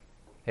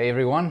Hey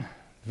everyone,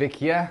 Vic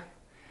here.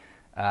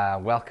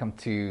 Welcome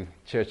to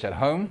Church at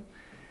Home.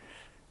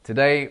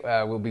 Today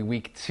will be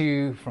week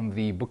 2 from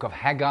the book of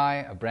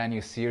Haggai, a brand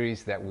new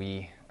series that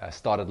we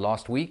started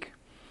last week.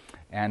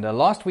 And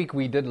last week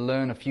we did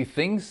learn a few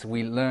things.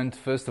 We learned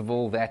first of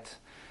all that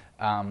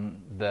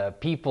the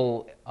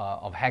people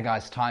of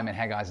Haggai's time and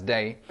Haggai's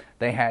day,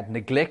 they had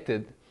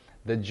neglected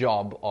the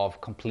job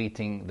of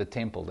completing the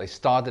temple. They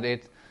started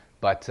it,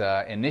 but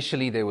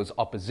initially there was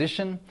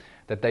opposition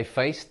that they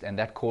faced, and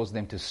that caused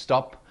them to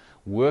stop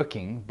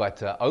working.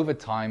 But over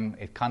time,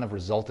 it kind of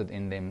resulted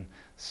in them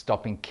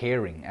stopping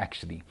caring,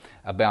 actually,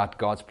 about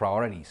God's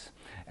priorities.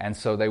 And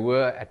so they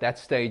were, at that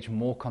stage,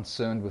 more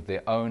concerned with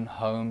their own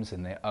homes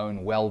and their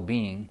own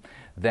well-being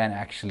than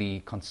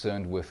actually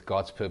concerned with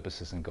God's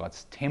purposes and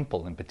God's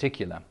temple in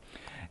particular.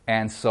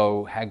 And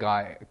so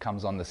Haggai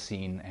comes on the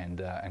scene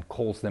and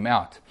calls them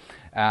out.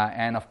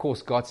 And of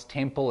course, God's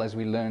temple, as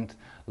we learned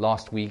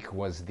last week,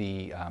 was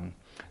the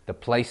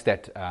place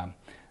that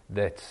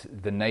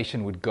the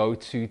nation would go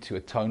to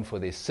atone for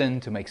their sin,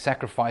 to make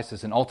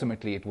sacrifices, and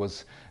ultimately it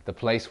was the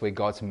place where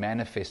God's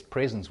manifest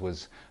presence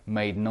was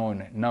made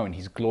known.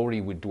 His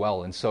glory would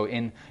dwell. And so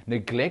in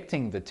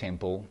neglecting the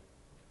temple,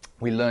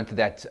 we learned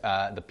that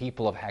the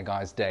people of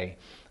Haggai's day,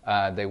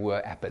 they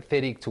were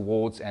apathetic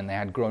towards, and they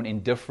had grown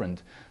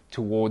indifferent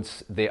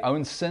towards their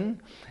own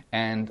sin,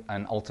 and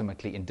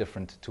ultimately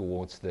indifferent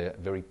towards the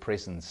very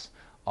presence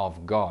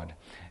of God.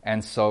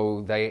 And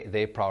so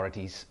their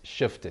priorities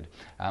shifted.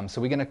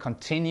 So we're going to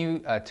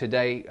continue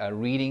today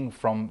reading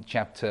from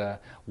chapter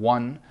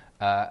 1,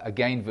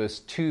 again verse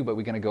 2, but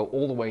we're going to go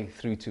all the way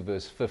through to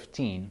verse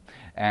 15,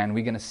 and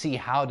we're going to see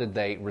how did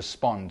they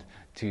respond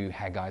to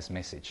Haggai's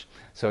message.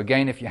 So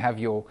again, if you have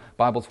your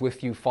Bibles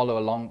with you, follow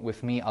along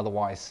with me,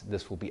 otherwise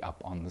this will be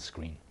up on the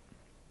screen.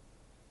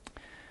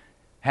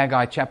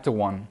 Haggai chapter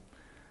 1,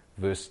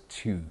 verse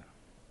 2.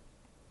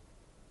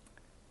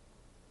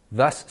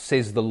 Thus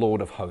says the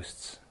Lord of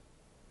hosts,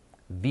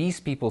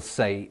 these people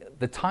say,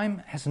 the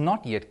time has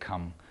not yet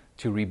come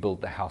to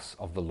rebuild the house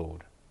of the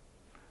Lord.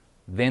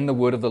 Then the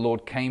word of the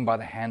Lord came by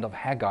the hand of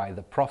Haggai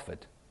the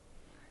prophet.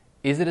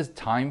 Is it a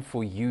time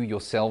for you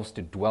yourselves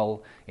to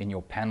dwell in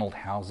your paneled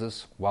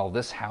houses while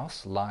this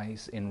house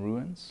lies in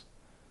ruins?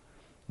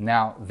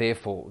 Now,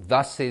 therefore,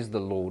 thus says the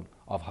Lord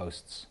of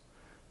hosts,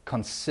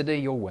 consider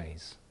your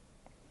ways.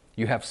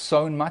 You have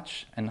sown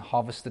much and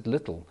harvested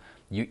little.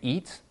 You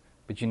eat,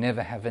 but you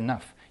never have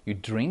enough. You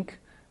drink,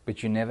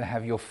 but you never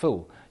have your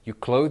fill. You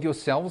clothe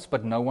yourselves,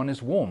 but no one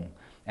is warm.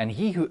 And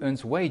he who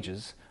earns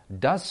wages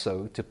does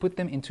so to put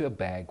them into a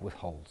bag with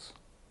holes.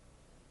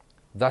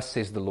 Thus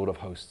says the Lord of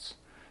hosts,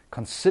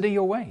 consider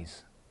your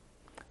ways.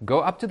 Go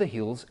up to the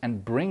hills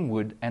and bring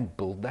wood and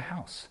build the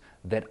house,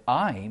 that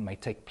I may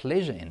take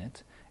pleasure in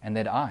it, and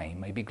that I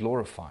may be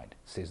glorified,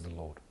 says the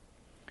Lord.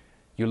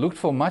 You looked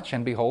for much,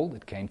 and behold,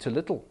 it came to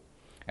little.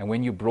 And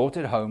when you brought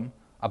it home,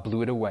 I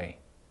blew it away.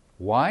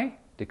 Why?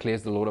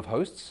 Declares the Lord of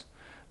hosts.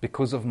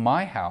 Because of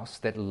my house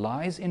that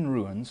lies in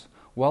ruins,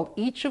 while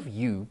each of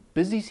you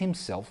busies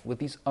himself with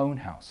his own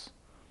house.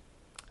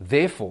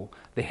 Therefore,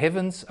 the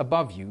heavens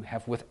above you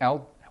have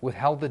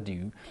withheld the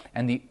dew,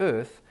 and the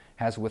earth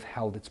has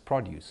withheld its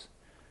produce.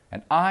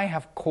 And I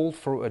have called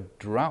for a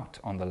drought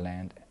on the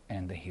land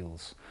and the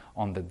hills,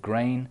 on the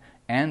grain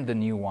and the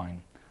new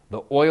wine,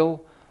 the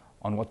oil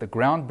on what the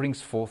ground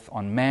brings forth,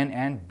 on man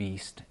and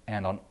beast,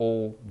 and on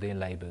all their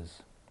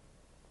labors.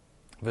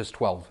 Verse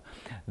 12,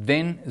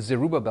 then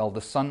Zerubbabel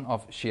the son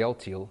of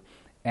Shealtiel,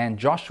 and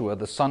Joshua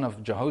the son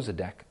of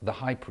Jehozadak the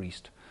high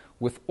priest,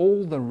 with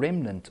all the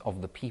remnant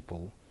of the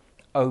people,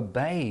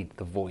 obeyed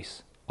the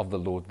voice of the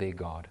Lord their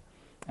God,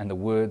 and the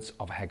words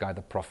of Haggai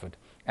the prophet,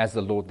 as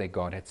the Lord their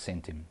God had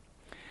sent him.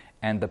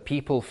 And the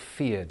people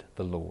feared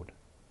the Lord.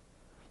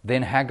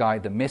 Then Haggai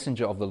the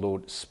messenger of the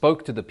Lord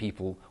spoke to the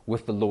people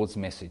with the Lord's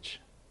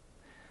message.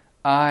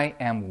 I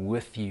am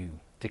with you,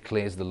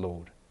 declares the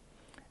Lord.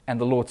 And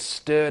the Lord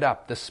stirred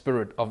up the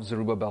spirit of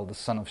Zerubbabel the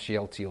son of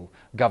Shealtiel,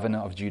 governor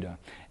of Judah,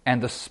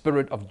 and the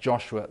spirit of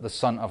Joshua the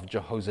son of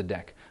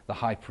Jehozadak, the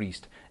high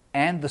priest,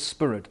 and the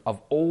spirit of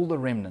all the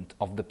remnant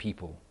of the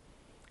people.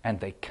 And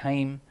they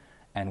came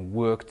and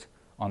worked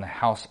on the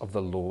house of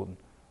the Lord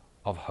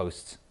of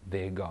hosts,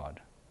 their God.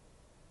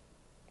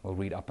 We'll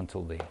read up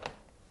until there.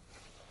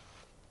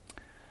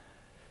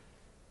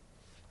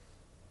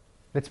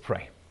 Let's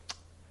pray.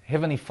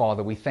 Heavenly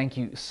Father, we thank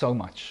you so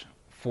much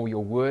for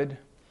your word.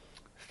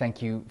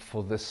 Thank you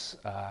for this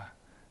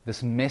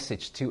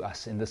message to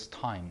us in this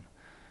time.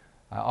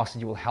 I ask that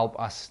you will help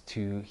us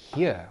to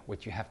hear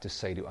what you have to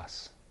say to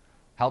us.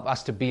 Help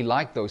us to be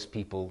like those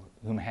people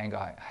whom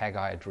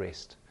Haggai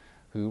addressed,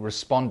 who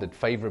responded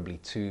favorably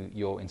to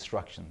your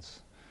instructions.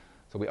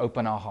 So we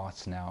open our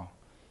hearts now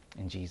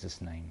in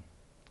Jesus' name.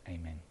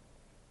 Amen.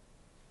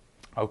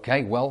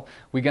 Okay, well,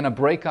 we're going to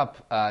break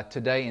up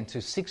today into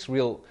 6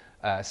 real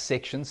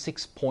sections,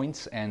 6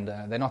 points, and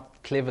they're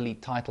not cleverly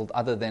titled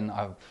other than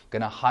I'm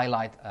going to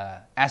highlight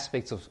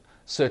aspects of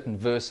certain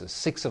verses,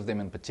 6 of them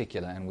in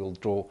particular, and we'll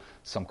draw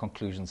some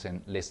conclusions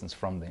and lessons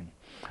from them.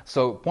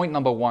 So point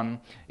number 1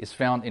 is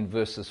found in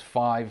verses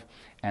 5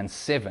 and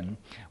 7,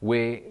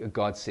 where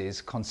God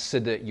says,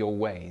 consider your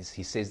ways.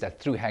 He says that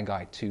through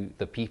Haggai to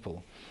the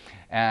people.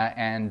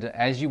 And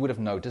as you would have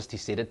noticed, he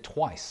said it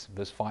twice,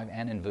 verse 5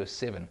 and in verse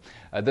 7.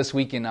 This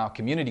week in our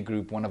community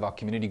group, one of our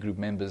community group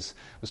members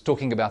was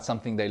talking about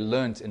something they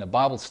learned in a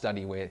Bible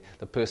study, where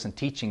the person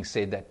teaching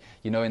said that,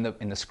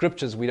 in the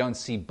scriptures we don't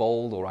see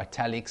bold or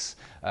italics.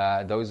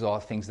 Those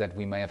are things that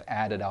we may have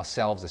added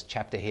ourselves as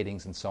chapter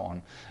headings and so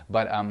on.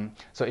 But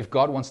so if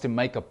God wants to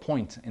make a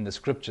point in the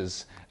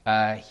scriptures,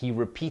 he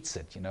repeats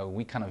it.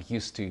 We kind of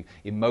used to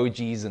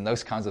emojis and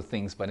those kinds of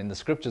things, but in the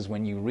scriptures,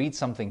 when you read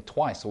something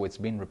twice or it's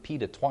been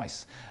repeated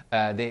twice,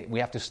 we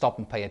have to stop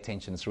and pay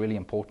attention. It's really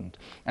important.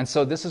 And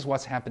so this is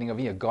what's happening over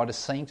here. God is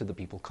saying to the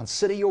people,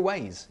 consider your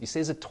ways. He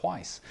says it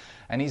twice.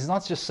 And he's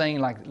not just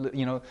saying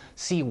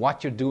see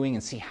what you're doing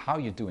and see how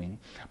you're doing,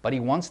 but he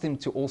wants them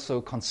to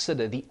also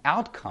consider the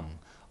outcome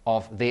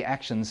of their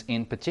actions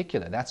in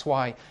particular. That's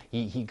why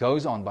he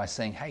goes on by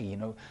saying, hey,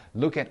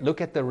 look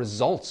at the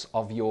results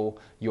of your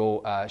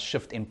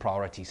shift in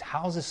priorities.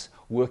 How's this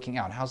working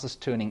out? How's this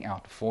turning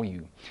out for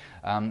you?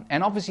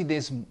 And obviously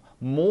there's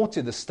more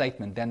to the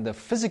statement than the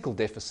physical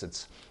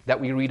deficits that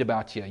we read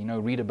about here.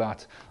 Read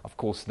about, of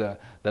course, the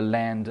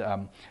land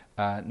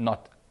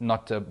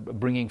not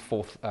bringing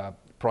forth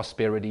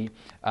prosperity,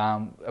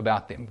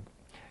 about them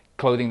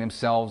clothing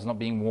themselves, not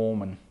being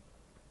warm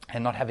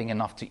and not having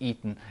enough to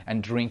eat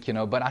and drink,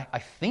 But I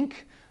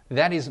think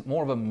that is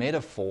more of a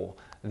metaphor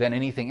than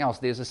anything else.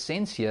 There's a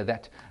sense here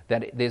that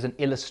there's an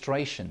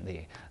illustration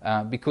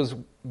there. Because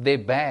their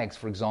bags,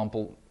 for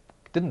example,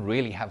 didn't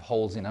really have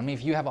holes in. I mean,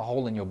 if you have a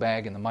hole in your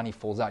bag and the money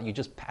falls out, you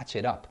just patch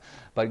it up.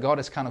 But God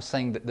is kind of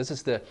saying that this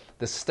is the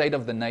state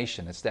of the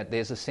nation. It's that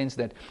there's a sense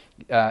that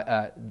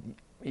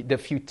the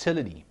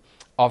futility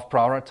of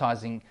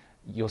prioritizing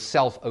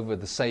yourself over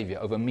the Savior,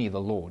 over me, the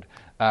Lord.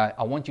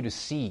 I want you to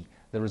see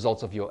the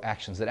results of your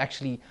actions, that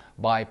actually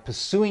by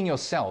pursuing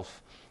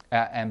yourself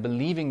and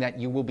believing that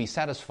you will be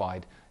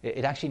satisfied,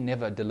 it actually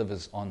never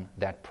delivers on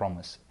that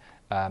promise.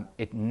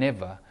 It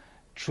never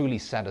truly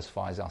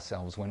satisfies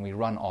ourselves when we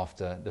run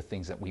after the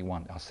things that we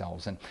want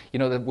ourselves. And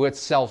the word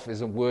self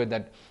is a word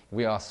that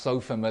we are so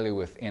familiar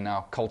with in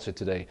our culture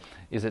today,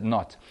 is it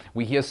not?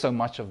 We hear so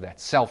much of that.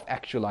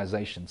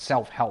 Self-actualization,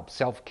 self-help,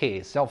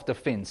 self-care,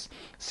 self-defense,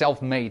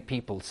 self-made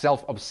people,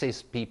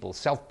 self-obsessed people,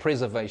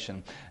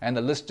 self-preservation, and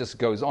the list just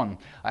goes on.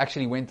 I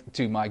actually went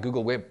to my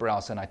Google web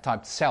browser and I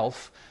typed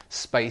self,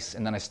 space,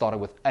 and then I started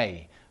with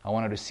A. I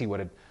wanted to see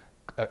what it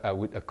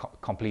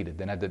completed.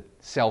 Then I did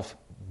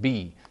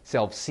self-B,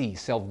 self-C,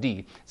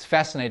 self-D. It's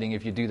fascinating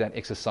if you do that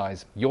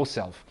exercise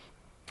yourself.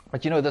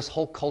 But this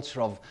whole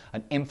culture of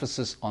an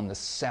emphasis on the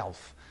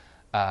self,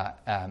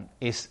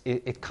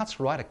 it cuts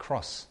right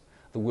across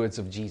the words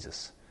of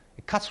Jesus.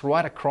 It cuts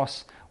right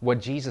across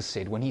what Jesus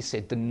said when he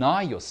said,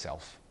 deny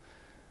yourself,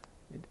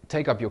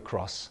 take up your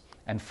cross,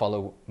 and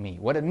follow me.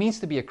 What it means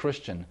to be a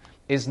Christian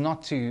is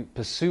not to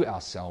pursue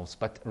ourselves,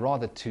 but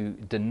rather to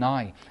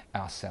deny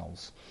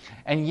ourselves.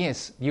 And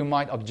yes, you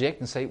might object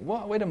and say,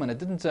 well, wait a minute,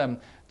 didn't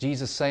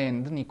Jesus say,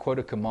 and didn't he quote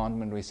a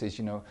commandment where he says,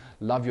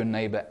 love your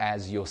neighbor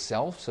as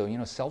yourself?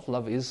 So,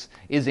 self-love is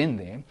in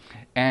there.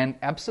 And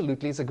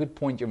absolutely, it's a good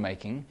point you're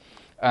making.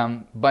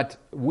 But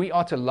we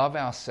are to love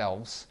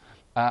ourselves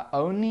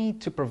only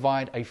to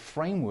provide a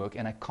framework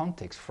and a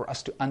context for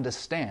us to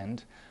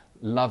understand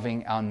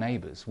loving our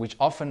neighbors, which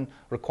often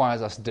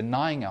requires us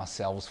denying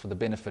ourselves for the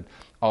benefit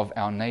of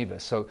our neighbor.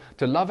 So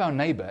to love our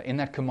neighbor in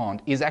that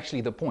command is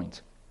actually the point.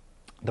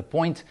 The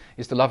point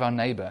is to love our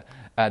neighbor.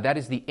 That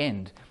is the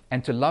end.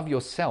 And to love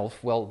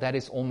yourself, well, that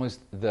is almost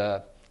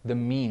the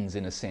means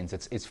in a sense.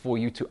 It's for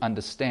you to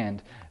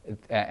understand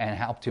and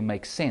help to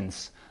make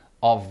sense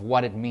of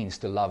what it means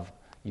to love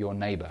your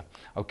neighbor.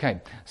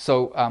 Okay,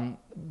 so,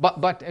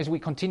 but as we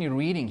continue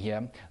reading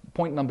here,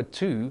 point number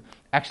 2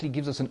 actually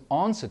gives us an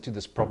answer to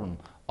this problem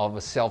of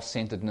a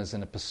self-centeredness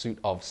and a pursuit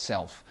of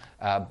self.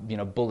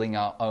 Building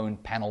our own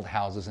paneled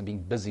houses and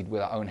being busied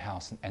with our own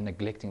house and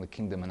neglecting the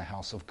kingdom and the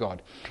house of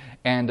God.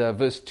 And in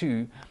verse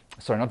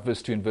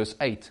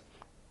 8,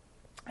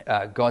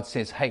 God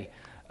says, hey,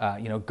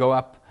 go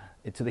up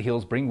to the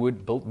hills, bring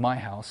wood, build my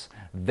house,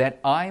 that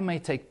I may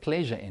take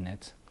pleasure in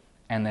it,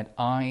 and that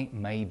I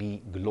may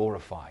be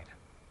glorified.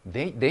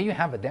 There you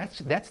have it.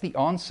 That's the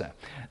answer.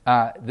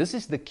 This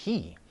is the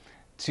key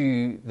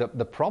to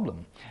the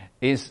problem,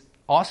 is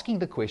asking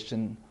the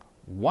question,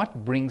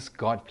 what brings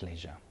God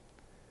pleasure?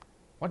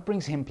 What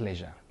brings him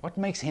pleasure? What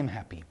makes him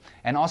happy?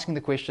 And asking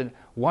the question,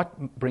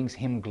 what brings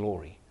him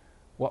glory?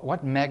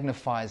 What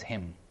magnifies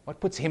him? What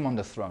puts him on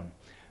the throne?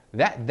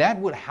 That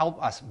would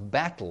help us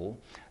battle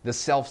the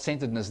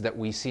self-centeredness that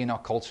we see in our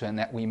culture, and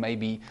that we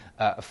maybe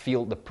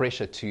feel the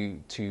pressure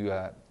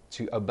to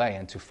obey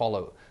and to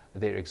follow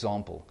their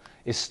example.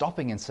 Is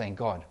stopping and saying,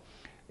 God,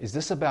 is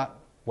this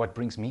about what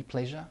brings me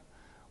pleasure,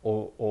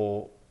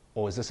 or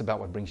is this about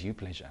what brings you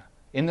pleasure?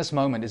 In this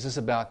moment, is this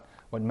about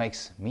what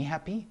makes me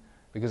happy,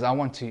 because I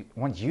want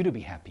you to be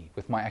happy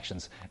with my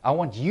actions. I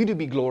want you to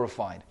be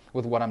glorified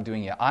with what I'm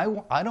doing here.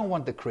 I don't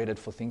want the credit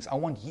for things. I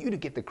want you to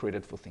get the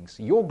credit for things,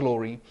 your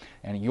glory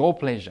and your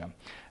pleasure.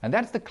 And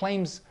that's the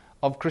claims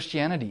of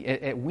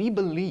Christianity. We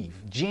believe,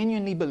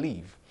 genuinely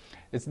believe,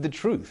 it's the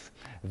truth,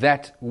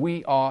 that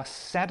we are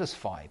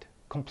satisfied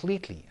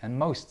completely and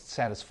most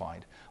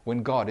satisfied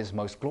when God is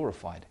most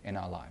glorified in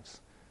our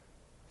lives.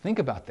 Think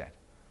about that.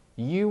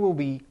 You will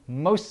be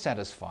most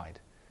satisfied.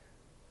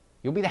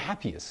 You'll be the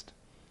happiest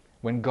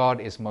when God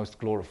is most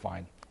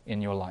glorified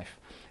in your life.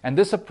 And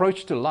this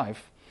approach to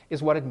life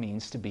is what it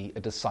means to be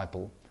a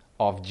disciple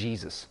of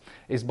Jesus.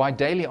 Is by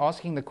daily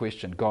asking the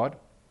question, God,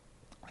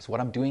 is what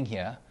I'm doing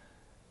here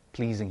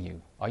pleasing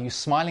you? Are you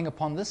smiling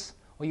upon this,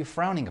 or are you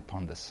frowning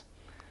upon this?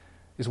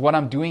 Is what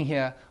I'm doing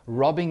here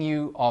robbing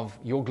you of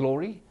your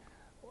glory?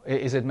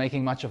 Is it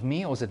making much of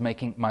me, or is it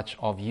making much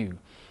of you?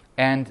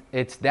 And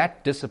it's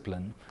that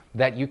discipline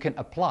that you can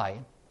apply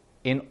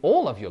in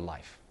all of your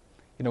life.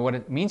 You know, what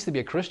it means to be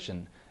a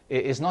Christian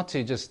is not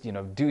to just,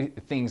 do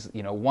things,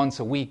 once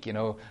a week,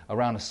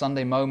 around a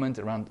Sunday moment,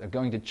 around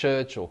going to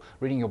church or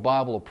reading your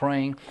Bible or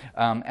praying.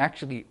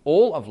 Actually,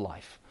 all of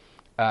life,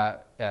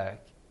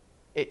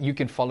 you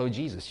can follow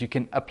Jesus. You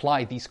can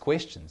apply these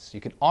questions. You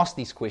can ask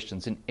these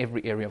questions in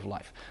every area of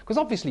life. Because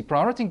obviously,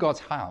 prioritizing God's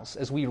house,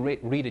 as we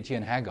read it here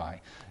in Haggai,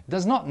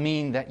 does not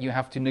mean that you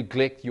have to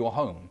neglect your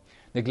home,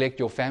 neglect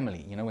your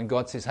family. When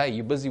God says, hey,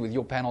 you're busy with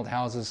your paneled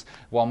houses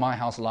while my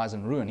house lies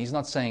in ruin, He's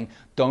not saying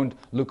don't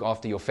look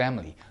after your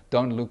family.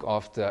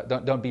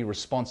 Don't be a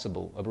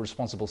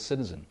responsible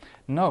citizen.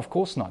 No, of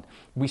course not.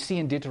 We see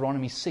in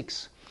Deuteronomy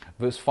 6,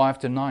 verse 5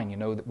 to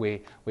 9,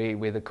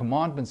 where the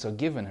commandments are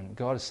given, and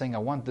God is saying, I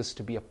want this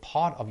to be a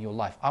part of your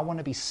life. I want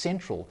to be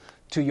central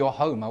to your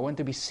home. I want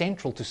to be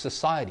central to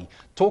society.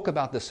 Talk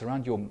about this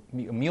around your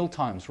meal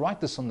times. Write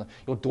this on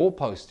your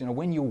doorpost.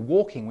 When you're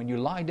walking, when you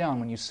lie down,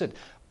 when you sit.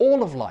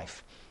 All of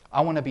life,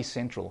 I want to be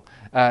central.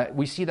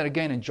 We see that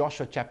again in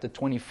Joshua chapter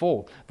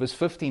 24, verse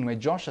 15, where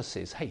Joshua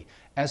says, hey,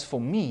 as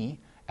for me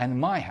and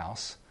my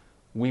house,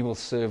 we will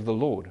serve the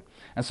Lord.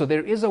 And so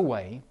there is a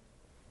way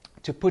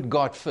to put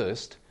God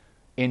first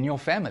in your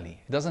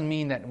family. It doesn't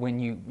mean that when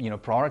you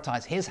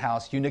prioritize His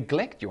house, you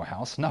neglect your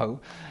house. No,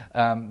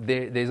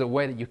 there's a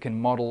way that you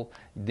can model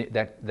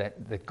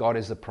that God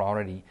is a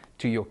priority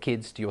to your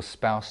kids, to your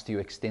spouse, to your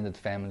extended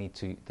family,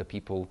 to the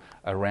people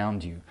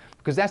around you.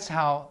 Because that's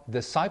how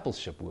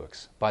discipleship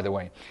works, by the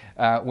way.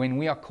 When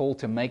we are called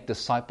to make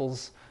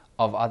disciples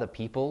of other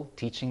people,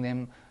 teaching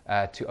them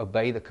to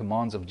obey the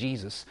commands of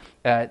Jesus,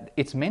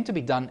 it's meant to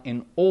be done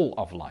in all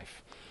of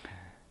life.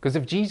 Because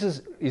if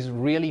Jesus is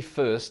really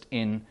first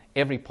in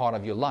every part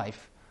of your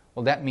life,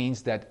 well, that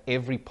means that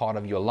every part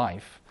of your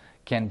life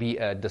can be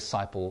a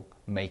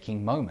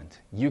disciple-making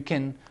moment. You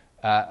can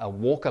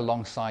walk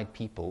alongside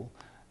people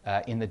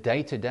in the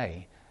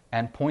day-to-day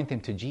and point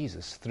them to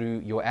Jesus through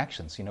your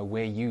actions,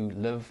 where you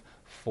live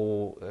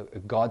for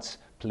God's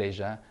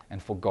pleasure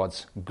and for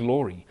God's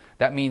glory.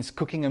 That means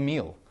cooking a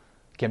meal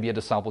can be a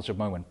discipleship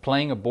moment,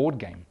 playing a board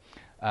game,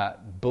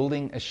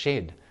 building a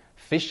shed,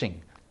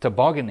 fishing,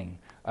 tobogganing,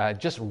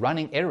 just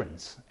running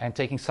errands and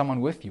taking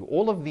someone with you.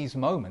 All of these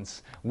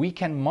moments, we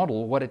can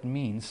model what it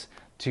means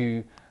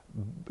to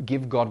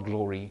give God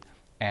glory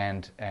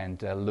and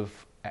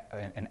live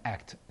and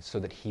act so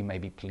that He may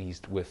be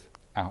pleased with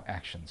our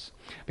actions.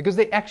 Because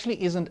there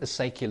actually isn't a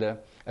secular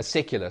and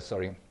sacred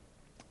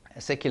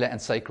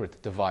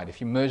divide. If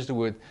you merge the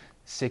word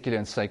secular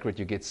and sacred,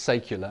 you get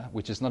secular,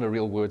 which is not a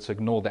real word, so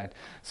ignore that.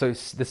 So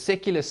the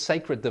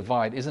secular-sacred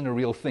divide isn't a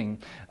real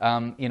thing.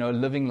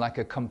 Living like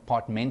a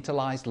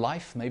compartmentalized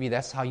life, maybe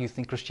that's how you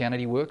think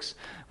Christianity works,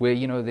 where,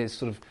 there's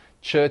sort of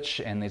church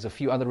and there's a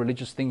few other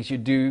religious things you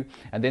do,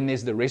 and then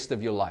there's the rest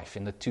of your life,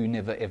 and the two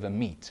never ever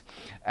meet.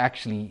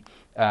 Actually,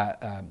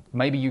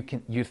 maybe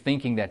you're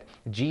thinking that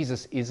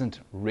Jesus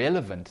isn't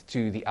relevant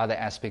to the other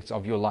aspects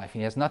of your life.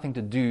 He has nothing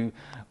to do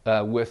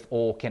with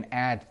or can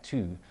add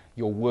to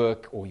your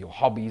work or your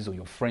hobbies or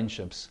your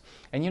friendships.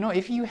 And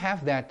if you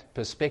have that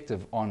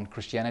perspective on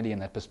Christianity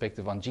and that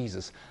perspective on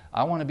Jesus,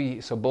 I want to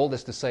be so bold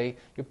as to say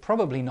you're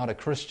probably not a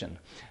Christian.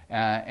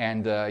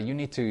 And you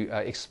need to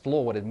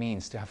explore what it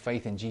means to have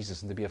faith in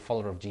Jesus and to be a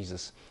follower of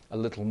Jesus a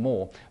little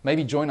more.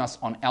 Maybe join us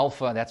on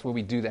Alpha. That's where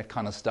we do that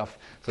kind of stuff.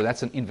 So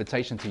that's an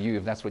invitation to you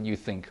if that's what you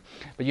think.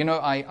 But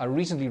I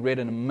recently read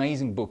an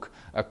amazing book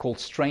called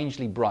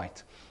Strangely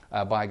Bright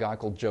by a guy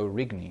called Joe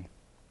Rigney.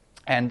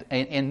 And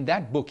in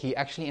that book, he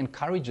actually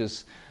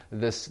encourages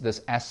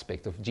this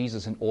aspect of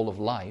Jesus in all of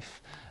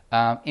life,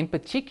 in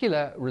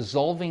particular,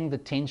 resolving the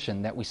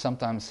tension that we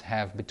sometimes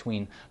have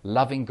between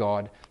loving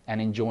God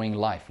and enjoying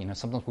life.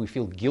 Sometimes we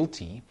feel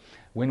guilty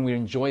when we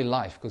enjoy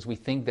life because we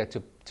think that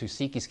to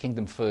seek His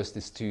kingdom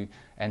first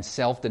and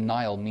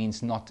self-denial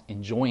means not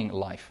enjoying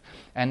life.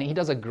 And he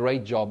does a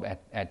great job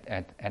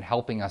at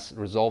helping us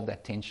resolve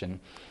that tension.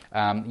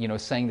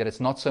 Saying that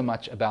it's not so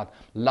much about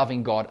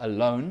loving God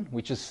alone,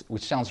 which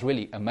sounds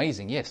really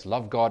amazing. Yes,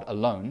 love God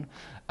alone.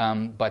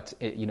 but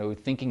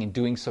thinking in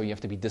doing so you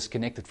have to be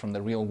disconnected from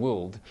the real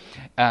world.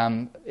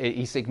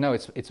 He said, no,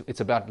 it's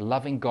about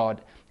loving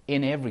God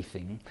in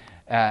everything,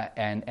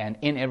 and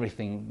in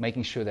everything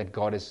making sure that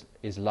God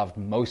is loved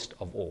most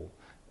of all.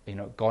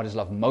 God is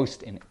loved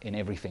most in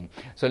everything.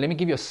 So let me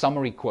give you a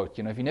summary quote.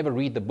 If you never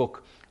read the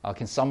book, I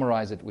can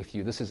summarize it with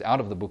you. This is out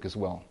of the book as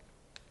well,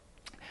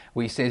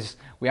 where he says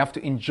we have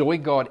to enjoy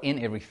God in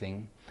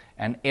everything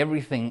and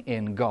everything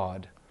in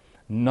God,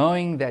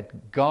 knowing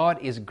that God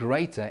is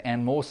greater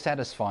and more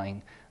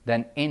satisfying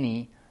than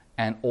any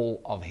and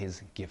all of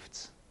His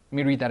gifts. Let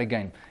me read that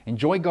again.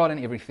 Enjoy God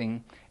in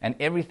everything and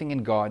everything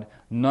in God,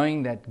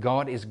 knowing that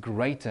God is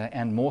greater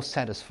and more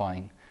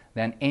satisfying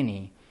than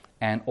any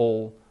and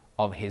all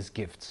of His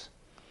gifts.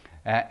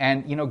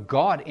 And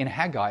God in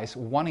Haggai is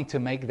wanting to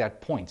make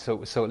that point.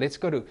 So let's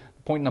go to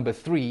point number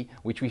 3,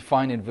 which we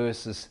find in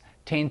verses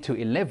 10 to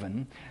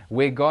 11,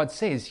 where God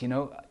says,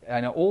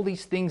 all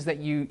these things that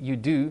you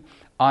do,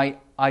 I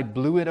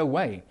blew it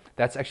away.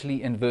 That's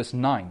actually in verse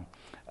 9.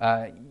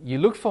 You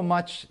looked for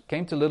much,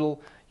 came to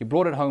little, you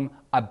brought it home,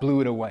 I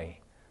blew it away.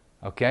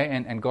 Okay,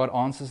 and God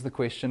answers the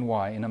question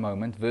why in a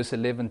moment. Verse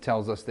 11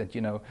 tells us that,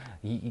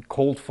 He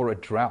called for a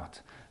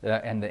drought,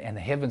 and the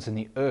heavens and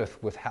the earth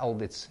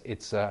withheld its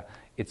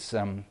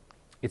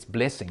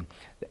blessing.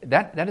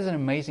 That is an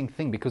amazing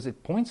thing, because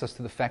it points us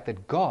to the fact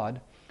that God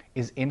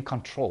is in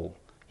control.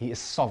 He is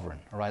sovereign.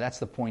 All right, that's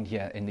the point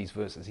here in these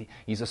verses.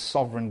 He's a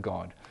sovereign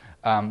God,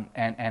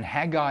 and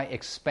Haggai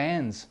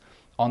expands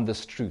on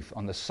this truth,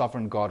 on the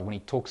sovereign God, when he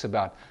talks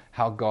about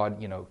how God,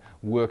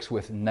 works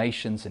with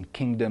nations and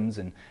kingdoms,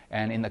 and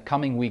in the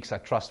coming weeks, I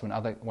trust when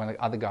the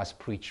other guys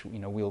preach,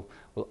 we'll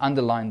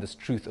underline this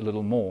truth a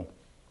little more.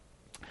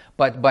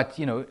 But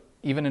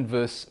even in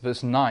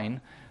verse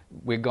 9,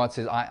 where God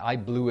says, I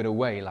blew it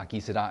away, like He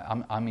said,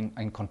 I'm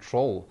in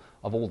control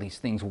of all these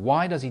things.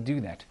 Why does He do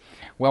that?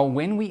 Well,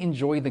 when we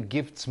enjoy the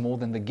gifts more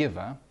than the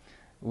giver,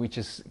 which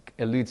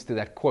alludes to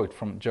that quote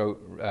from Joe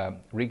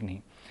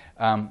Rigney,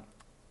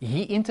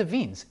 He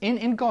intervenes.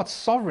 In God's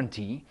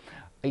sovereignty,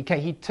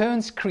 He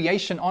turns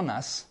creation on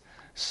us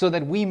so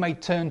that we may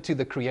turn to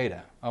the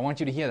Creator. I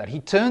want you to hear that. He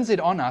turns it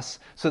on us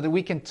so that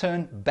we can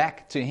turn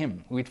back to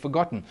Him. We'd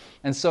forgotten.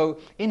 And so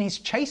in His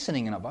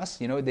chastening of us,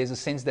 there's a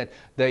sense that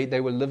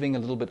they were living a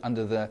little bit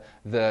under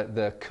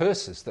the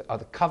curses, the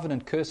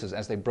covenant curses,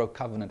 as they broke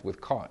covenant with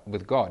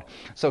God.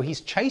 So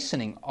His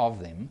chastening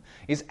of them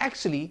is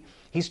actually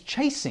His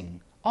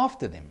chasing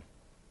after them.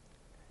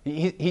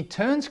 He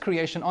turns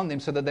creation on them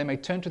so that they may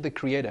turn to the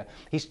Creator.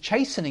 His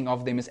chastening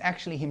of them is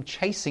actually Him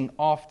chasing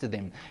after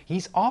them.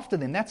 He's after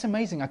them. That's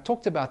amazing. I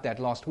talked about that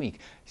last week.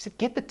 He said,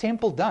 get the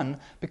temple done,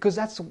 because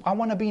I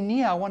want to be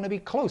near, I want to be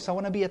close, I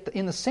want to be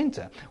in the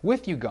center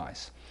with you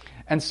guys.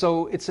 And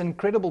so it's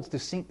incredible to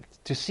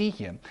see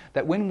here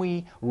that when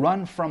we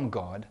run from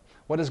God,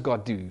 what does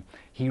God do?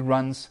 He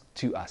runs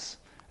to us.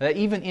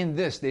 Even in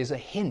this, there's a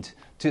hint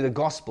to the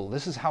gospel.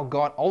 This is how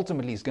God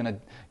ultimately is going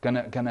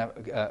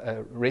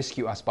to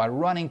rescue us, by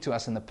running to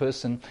us in the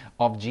person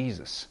of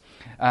Jesus.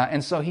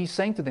 And so He's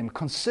saying to them,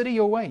 consider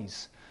your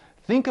ways.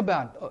 Think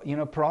about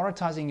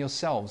prioritizing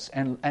yourselves,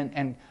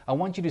 and I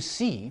want you to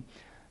see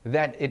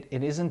that it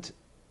isn't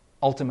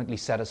ultimately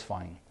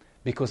satisfying,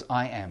 because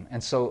I am.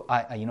 And so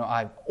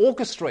I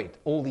orchestrate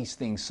all these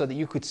things so that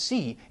you could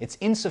see it's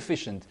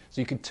insufficient,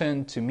 so you could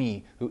turn to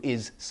me who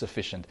is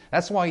sufficient.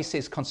 That's why He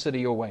says, consider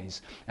your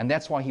ways. And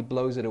that's why He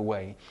blows it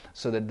away,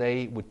 so that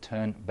they would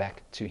turn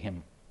back to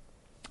Him.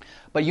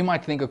 But you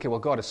might think, okay, well,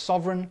 God is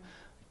sovereign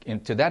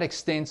to that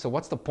extent, so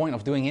what's the point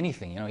of doing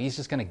anything? He's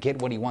just going to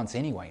get what He wants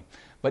anyway.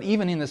 But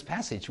even in this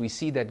passage, we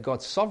see that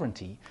God's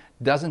sovereignty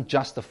doesn't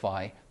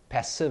justify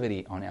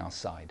passivity on our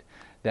side.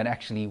 That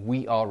actually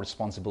we are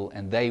responsible,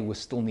 and they were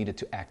still needed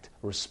to act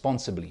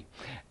responsibly.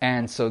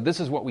 And so this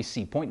is what we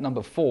see. Point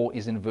number 4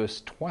 is in verse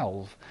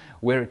 12,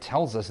 where it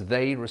tells us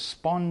they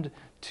respond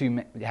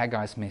to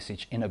Haggai's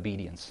message in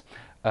obedience.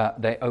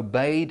 They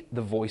obeyed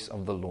the voice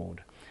of the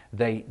Lord.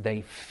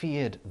 They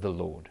feared the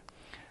Lord.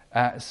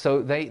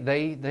 So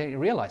they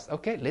realized,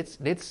 okay,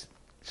 let's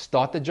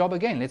start the job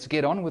again. Let's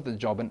get on with the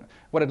job. And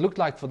what it looked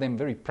like for them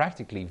very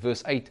practically,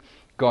 verse 8,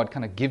 God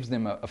kind of gives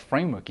them a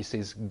framework. He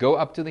says, go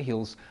up to the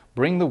hills,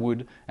 bring the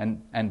wood,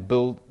 and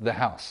build the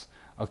house.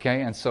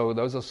 Okay, and so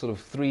those are sort of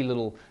 3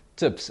 little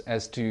tips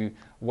as to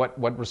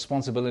what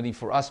responsibility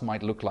for us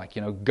might look like.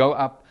 Go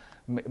up.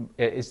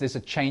 There's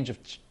a change of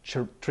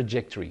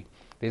trajectory.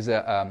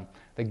 They're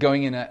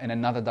going in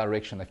another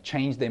direction. They've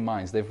changed their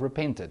minds. They've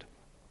repented.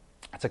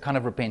 It's a kind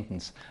of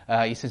repentance.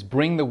 He says,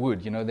 bring the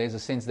wood. There's a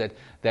sense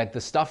that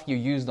the stuff you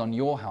used on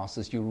your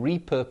houses, you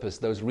repurpose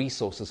those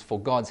resources for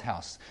God's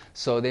house.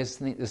 So there's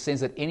the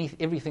sense that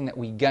everything that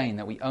we gain,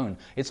 that we own,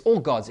 it's all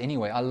God's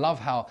anyway. I love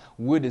how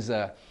wood is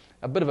a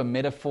bit of a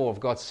metaphor of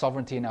God's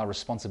sovereignty and our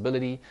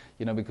responsibility,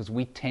 because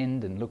we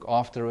tend and look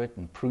after it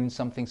and prune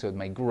something so it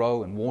may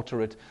grow and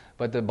water it.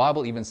 But the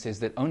Bible even says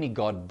that only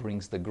God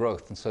brings the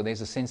growth. And so there's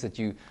a sense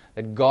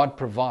that God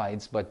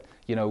provides, but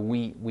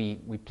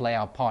we play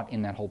our part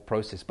in that whole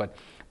process. But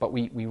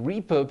we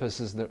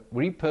repurpose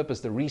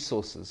the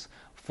resources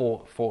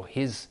for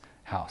his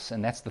house.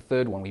 And that's the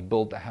third one. We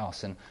build the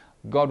house. And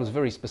God was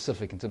very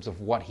specific in terms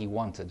of what he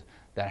wanted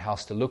that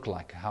house to look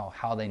like,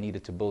 how they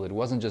needed to build it. It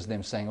wasn't just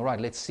them saying, all right,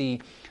 let's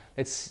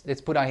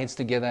put our heads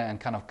together and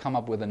kind of come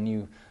up with a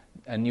new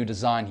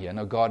design here.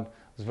 No, God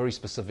was very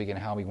specific in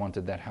how he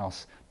wanted that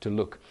house to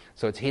look.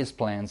 So it's his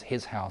plans,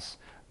 his house,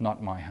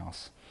 not my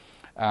house.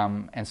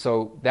 And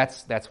so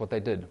that's what they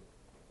did.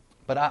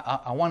 But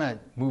I want to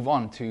move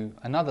on to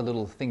another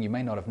little thing you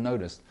may not have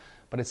noticed,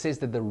 but it says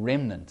that the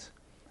remnant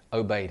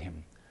obeyed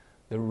him.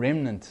 The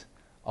remnant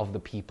of the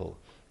people.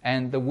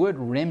 And the word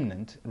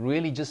remnant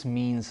really just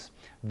means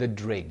the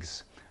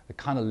dregs, the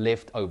kind of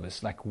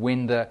leftovers. Like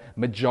when the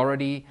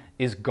majority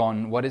is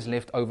gone, what is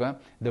left over?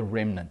 The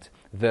remnant,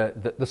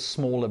 the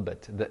smaller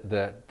bit,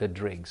 the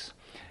dregs.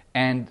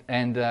 And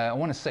I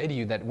want to say to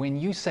you that when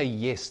you say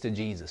yes to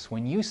Jesus,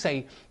 when you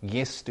say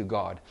yes to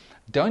God,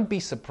 don't be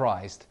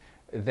surprised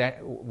that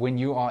when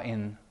you are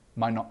in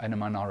a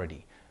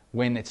minority,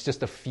 when it's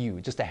just a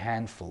few, just a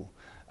handful,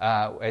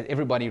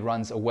 everybody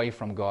runs away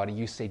from God, and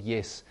you said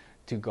yes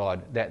to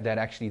God, that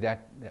actually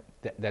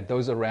that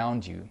those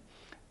around you,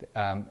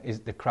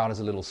 the crowd is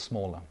a little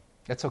smaller.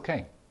 That's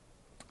okay.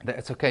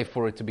 It's okay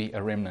for it to be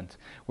a remnant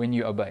when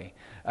you obey,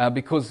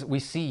 because we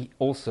see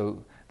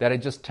also that it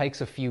just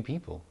takes a few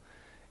people.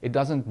 It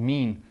doesn't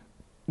mean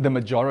the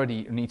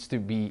majority needs to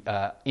be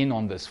in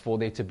on this for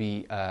there to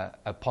be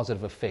a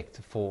positive effect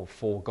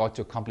for God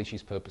to accomplish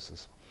his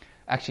purposes.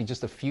 Actually,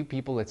 just a few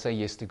people that say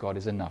yes to God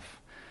is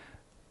enough.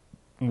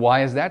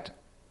 Why is that?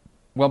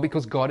 Well,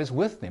 because God is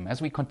with them.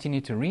 As we continue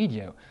to read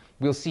here,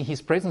 we'll see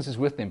his presence is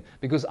with them,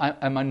 because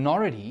a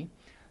minority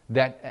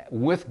that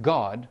with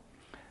God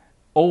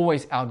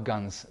always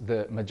outguns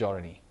the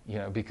majority,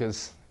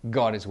 because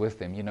God is with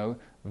them.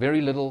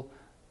 Very little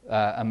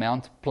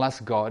amount plus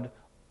God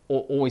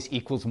always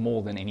equals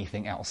more than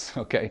anything else.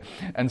 Okay,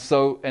 and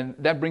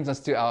that brings us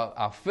to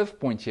our fifth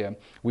point here,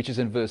 which is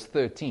in verse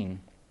 13,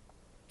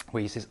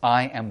 where he says,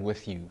 "I am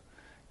with you,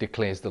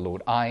 declares the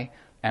Lord." I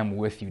am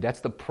with you. That's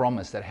the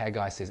promise that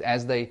Haggai says.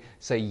 As they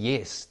say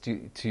yes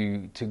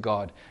to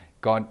God,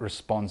 God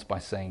responds by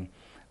saying,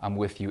 "I'm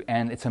with you."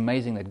 And it's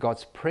amazing that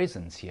God's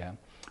presence here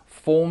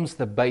forms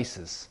the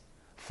basis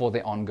for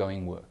their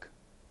ongoing work.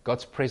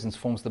 God's presence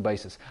forms the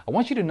basis. I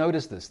want you to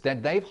notice this,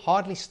 that they've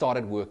hardly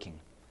started working.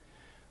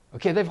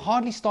 Okay, they've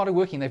hardly started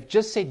working. They've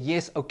just said,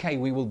 yes, okay,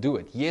 we will do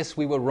it. Yes,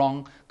 we were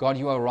wrong. God,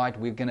 you are right.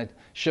 We're going to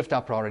shift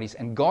our priorities.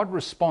 And God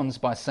responds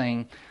by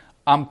saying,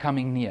 "I'm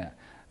coming near."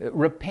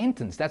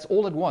 Repentance, that's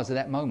all it was at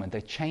that moment. They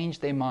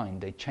changed their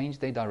mind. They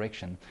changed their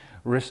direction,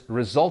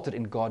 resulted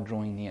in God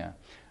drawing near.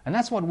 And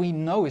that's what we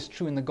know is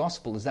true in the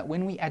gospel, is that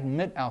when we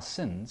admit our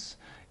sins,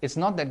 it's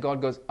not that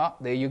God goes,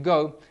 there you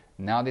go.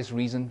 Now there's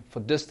reason for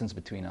distance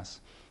between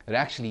us. That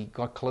actually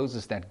God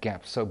closes that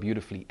gap so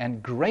beautifully.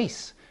 And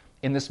grace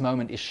in this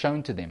moment is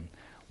shown to them.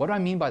 What do I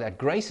mean by that?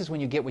 Grace is when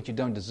you get what you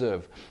don't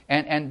deserve.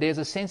 And there's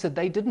a sense that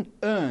they didn't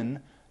earn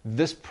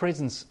this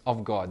presence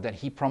of God that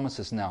he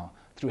promises now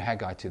through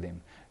Haggai to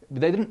them.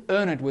 They didn't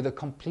earn it with a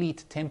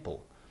complete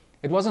temple.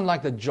 It wasn't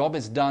like the job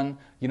is done,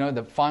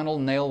 the final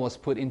nail was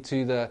put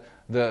into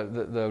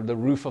the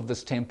roof of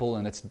this temple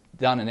and it's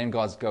done, and then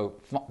God's go,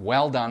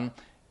 "Well done,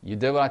 you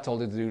did what I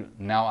told you to do,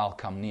 now I'll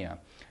come near."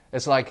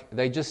 It's like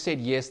they just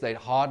said yes, they'd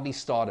hardly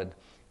started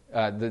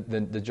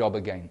the job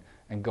again.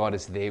 And God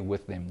is there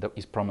with them.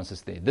 His promise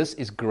is there. This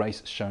is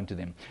grace shown to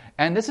them.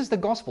 And this is the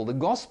gospel. The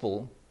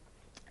gospel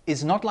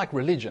is not like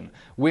religion,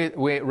 where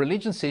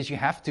religion says you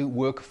have to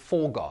work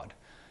for God.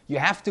 You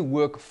have to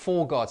work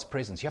for God's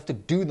presence. You have to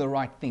do the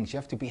right things. You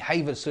have to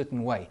behave a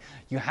certain way.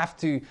 You have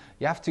to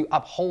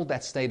uphold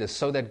that status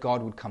so that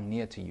God would come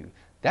near to you.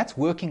 That's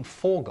working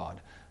for God.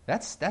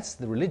 That's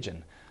the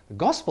religion. The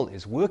gospel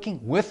is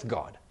working with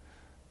God.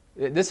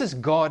 This is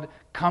God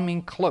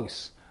coming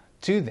close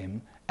to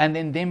them, and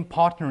then them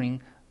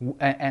partnering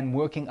and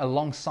working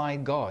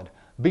alongside God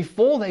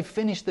before they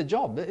finish the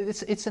job.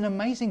 It's an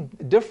amazing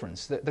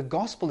difference. The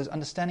gospel is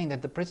understanding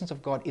that the presence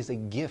of God is a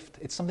gift.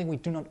 It's something we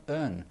do not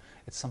earn.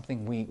 It's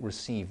something we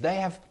receive. They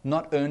have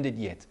not earned it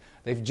yet.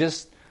 They've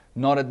just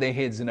nodded their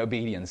heads in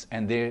obedience,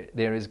 and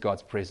there is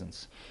God's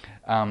presence.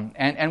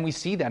 And we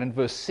see that in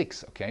verse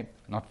 6, okay?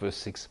 Not verse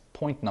 6,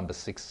 point number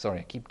 6. Sorry,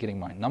 I keep getting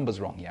my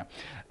numbers wrong here.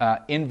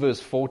 In verse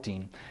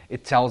 14,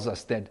 it tells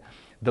us that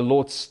the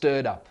Lord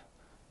stirred up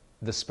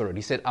the spirit.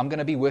 He said, "I'm going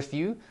to be with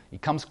you." He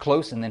comes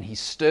close, and then he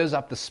stirs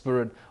up the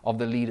spirit of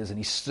the leaders, and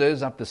he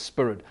stirs up the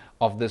spirit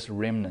of this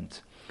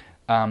remnant.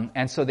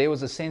 And so there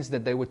was a sense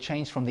that they were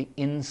changed from the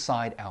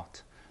inside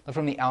out, not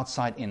from the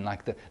outside in.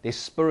 Like their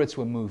spirits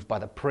were moved by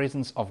the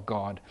presence of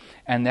God,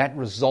 and that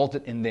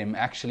resulted in them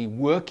actually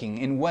working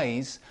in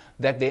ways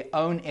that their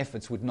own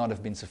efforts would not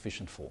have been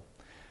sufficient for.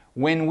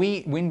 When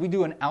we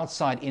do an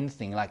outside-in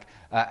thing, like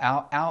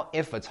our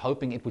efforts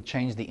hoping it would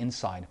change the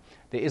inside,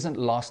 there isn't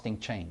lasting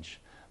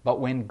change. But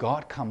when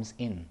God comes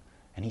in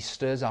and he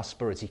stirs our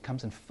spirits, he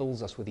comes and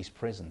fills us with his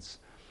presence.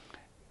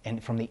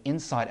 And from the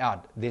inside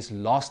out, there's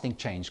lasting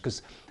change.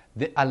 Because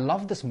I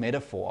love this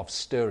metaphor of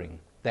stirring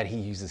that he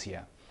uses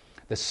here.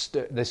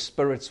 The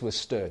spirits were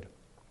stirred.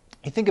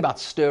 You think about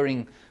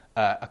stirring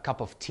a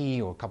cup of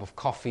tea or a cup of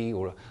coffee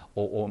or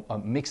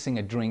mixing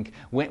a drink.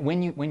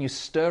 When you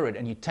stir it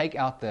and you take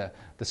out the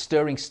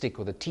stirring stick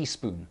or the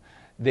teaspoon,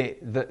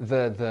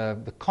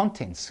 the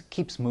contents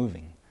keeps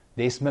moving.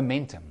 There's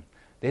momentum.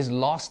 There's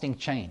lasting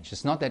change.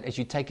 It's not that as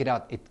you take it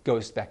out, it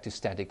goes back to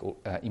static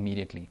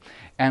immediately.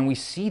 And we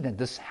see that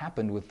this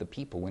happened with the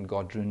people when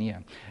God drew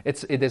near.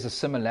 There's a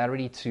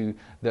similarity to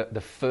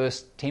the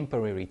first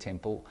temporary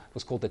temple. It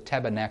was called the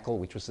tabernacle,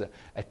 which was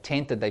a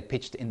tent that they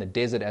pitched in the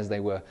desert as they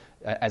were,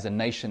 as a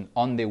nation,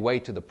 on their way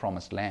to the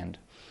promised land.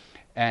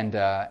 And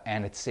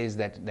it says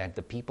that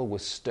the people were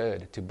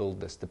stirred to build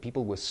this. The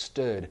people were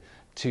stirred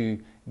to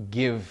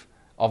give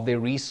of their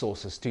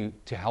resources to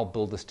help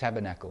build this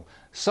tabernacle.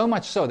 So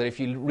much so that if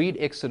you read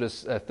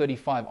Exodus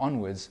 35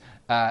 onwards,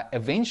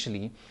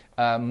 eventually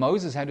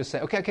Moses had to say,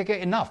 okay,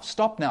 enough,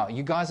 stop now.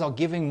 You guys are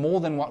giving more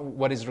than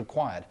what is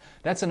required.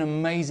 That's an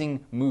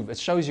amazing move. It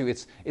shows you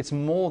it's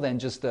more than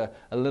just a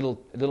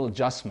little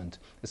adjustment.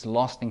 It's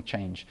lasting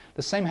change.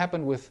 The same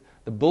happened with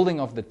the building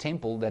of the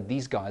temple that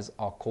these guys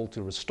are called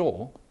to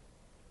restore.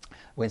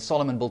 When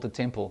Solomon built a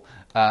temple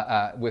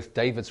with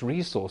David's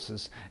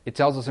resources, it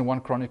tells us in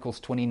 1 Chronicles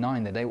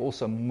 29 that they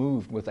also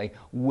moved with a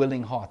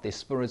willing heart. Their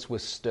spirits were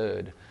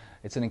stirred.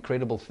 It's an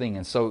incredible thing.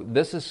 And so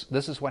this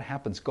is what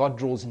happens. God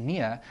draws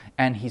near,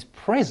 and His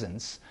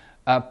presence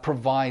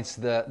provides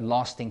the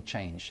lasting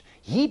change.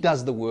 He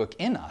does the work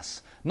in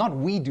us, not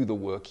we do the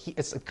work.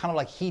 It's kind of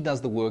like He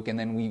does the work, and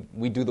then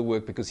we do the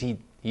work because He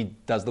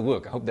does the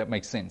work. I hope that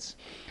makes sense.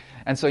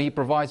 And so He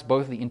provides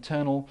both the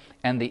internal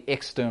and the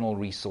external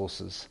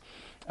resources.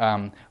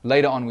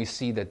 Later on we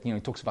see that He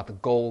talks about the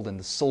gold and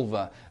the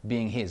silver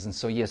being His. And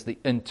so yes, the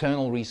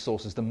internal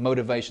resources, the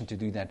motivation to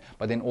do that,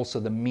 but then also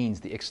the means,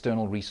 the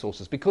external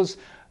resources. Because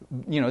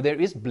there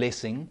is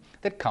blessing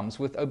that comes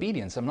with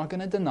obedience. I'm not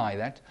going to deny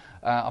that.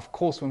 Of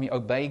course, when we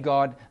obey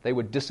God, they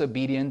were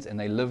disobedient and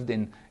they lived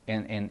in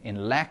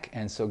lack.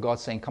 And so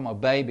God's saying, come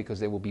obey because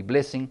there will be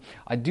blessing.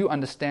 I do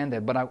understand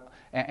that.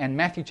 And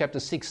Matthew chapter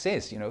 6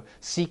 says,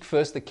 seek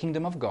first the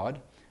kingdom of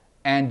God,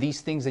 and these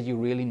things that you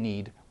really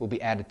need will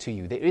be added to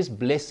you. There is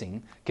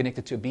blessing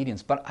connected to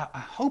obedience. But I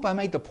hope I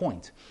made the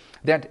point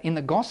that in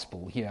the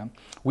gospel here,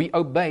 we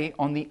obey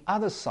on the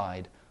other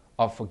side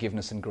of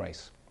forgiveness and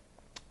grace.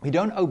 We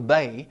don't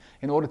obey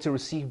in order to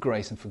receive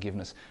grace and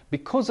forgiveness.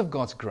 Because of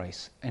God's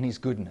grace and His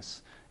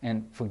goodness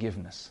and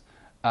forgiveness,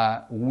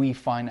 we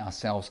find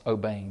ourselves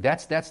obeying.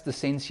 That's the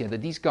sense here,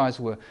 that these guys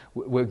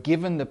were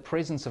given the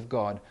presence of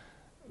God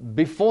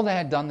before they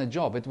had done the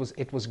job.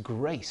 It was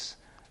grace.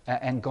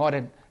 And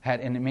God had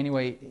in many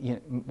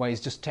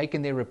ways just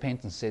taken their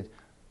repentance and said,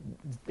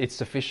 it's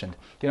sufficient.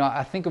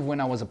 I think of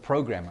when I was a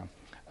programmer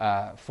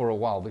for a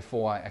while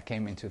before I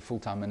came into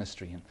full-time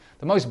ministry. And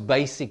the most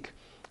basic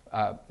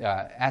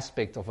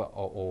aspect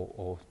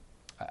of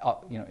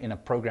in a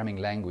programming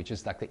language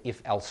is like the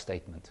if-else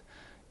statement.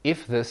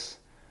 If this,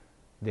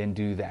 then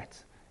do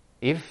that.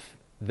 If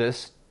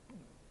this,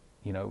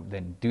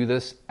 then do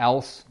this,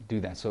 else do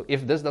that. So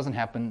if this doesn't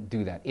happen,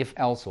 do that. If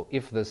else, or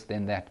if this,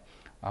 then that.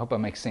 I hope that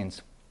makes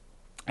sense.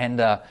 And,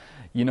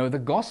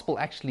 the gospel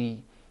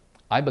actually,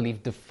 I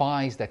believe,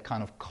 defies that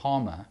kind of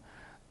karma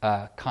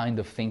kind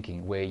of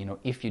thinking where,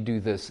 if you do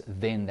this,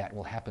 then that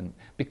will happen.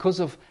 Because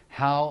of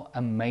how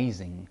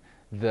amazing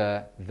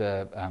this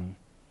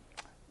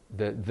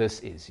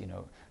is,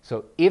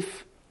 So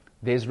if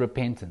there's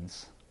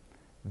repentance,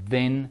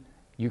 then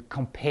you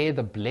compare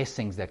the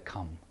blessings that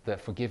come, the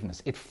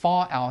forgiveness. It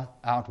far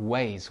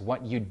outweighs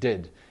what you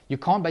did. You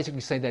can't basically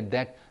say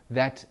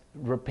that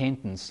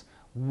repentance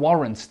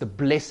warrants the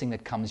blessing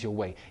that comes your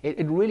way.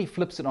 It really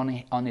flips it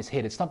on his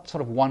head. It's not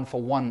sort of one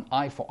for one,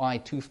 eye for eye,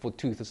 tooth for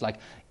tooth. It's like,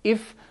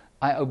 if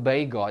I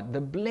obey God, the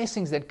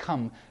blessings that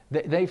come,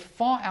 they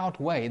far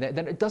outweigh, that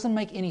it doesn't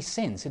make any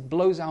sense. It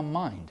blows our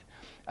mind.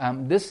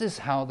 This is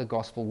how the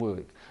gospel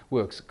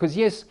works. Because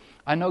yes,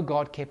 I know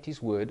God kept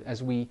His word.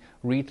 As we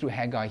read through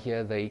Haggai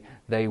here,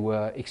 they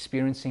were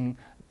experiencing,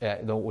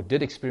 or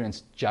did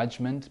experience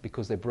judgment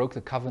because they broke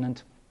the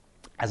covenant.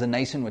 As a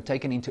nation, were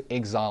taken into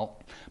exile,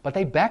 but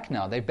they're back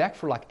now. They're back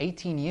for like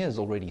 18 years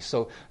already.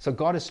 So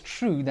God is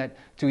true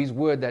to His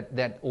word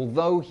that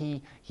although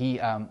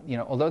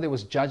although there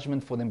was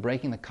judgment for them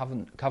breaking the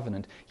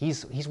covenant,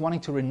 He's wanting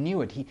to renew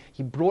it.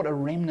 He brought a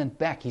remnant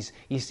back. He's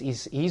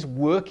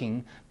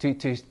working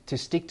to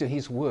stick to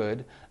His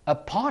word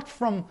apart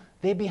from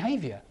their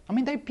behavior. I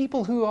mean, they're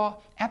people who are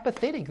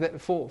apathetic. That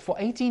for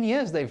 18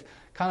 years they've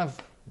kind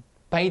of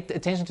paid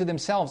attention to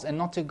themselves and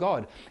not to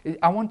God.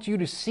 I want you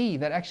to see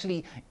that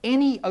actually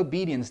any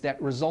obedience that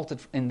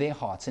resulted in their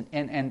hearts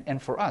and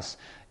for us,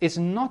 it's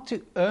not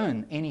to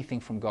earn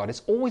anything from God.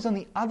 It's always on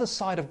the other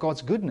side of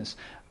God's goodness.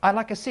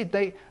 Like I said,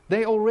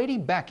 they're already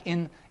back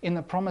in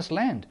the promised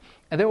land.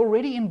 And they're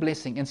already in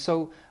blessing. And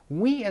so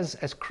we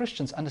as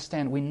Christians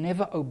understand we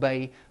never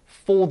obey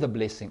for the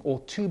blessing or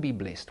to be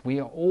blessed. We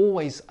are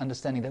always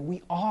understanding that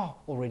we are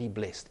already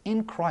blessed.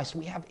 In Christ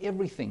we have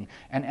everything.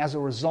 And as a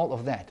result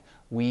of that,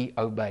 we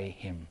obey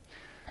Him.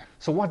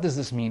 So what does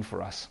this mean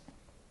for us?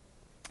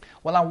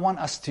 Well, I want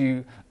us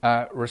to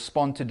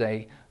respond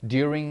today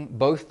during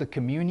both the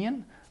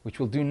communion, which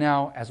we'll do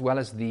now, as well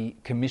as the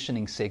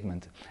commissioning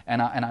segment.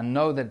 And I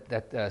know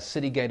that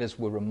City Gators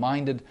were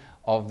reminded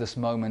of this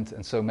moment,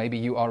 and so maybe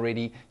you are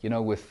ready,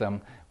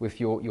 with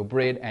your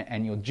bread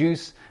and your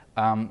juice.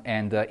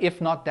 And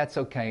if not, that's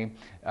okay.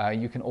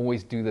 You can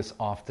always do this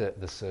after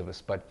the service,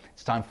 but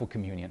it's time for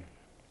communion.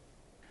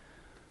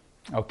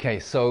 Okay,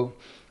 so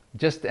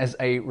just as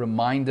a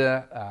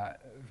reminder,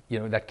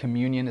 that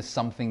communion is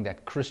something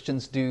that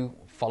Christians do,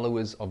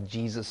 followers of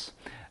Jesus.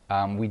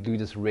 We do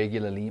this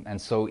regularly.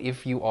 And so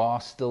if you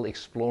are still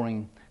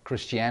exploring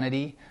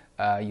Christianity,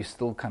 you're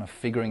still kind of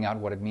figuring out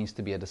what it means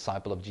to be a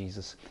disciple of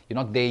Jesus, you're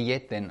not there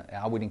yet, then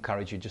I would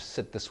encourage you, just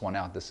sit this one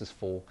out. This is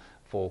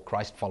for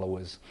Christ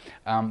followers.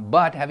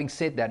 But having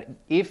said that,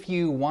 if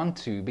you want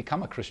to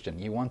become a Christian,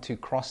 you want to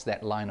cross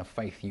that line of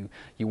faith, you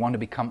want to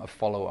become a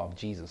follower of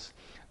Jesus,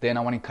 then I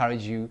want to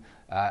encourage you,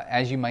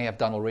 as you may have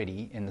done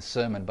already in the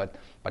sermon,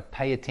 but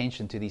pay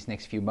attention to these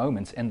next few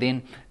moments, and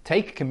then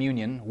take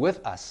communion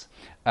with us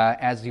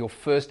as your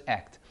first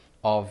act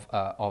of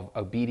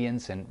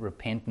obedience and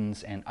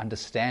repentance and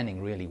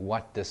understanding really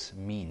what this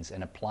means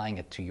and applying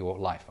it to your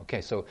life.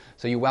 Okay, so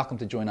you're welcome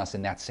to join us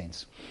in that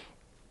sense.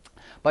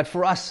 But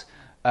for us,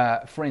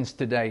 friends,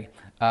 today,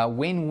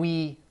 when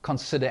we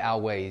consider our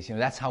ways,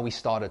 that's how we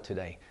started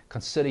today.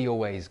 Consider your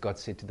ways, God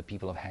said to the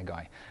people of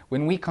Haggai.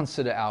 When we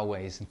consider our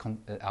ways,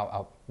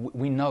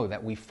 we know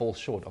that we fall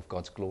short of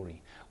God's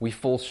glory. We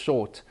fall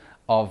short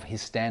of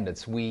His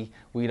standards. We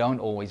don't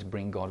always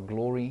bring God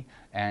glory,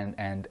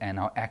 and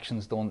our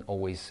actions don't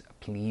always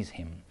please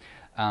Him.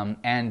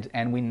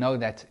 And we know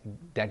that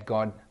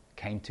God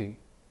came to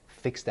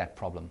fix that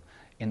problem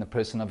in the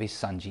person of His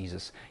Son,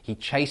 Jesus. He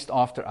chased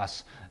after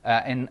us.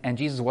 And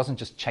Jesus wasn't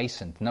just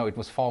chastened. No, it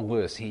was far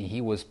worse.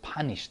 He was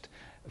punished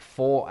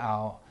for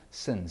our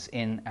sins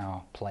in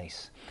our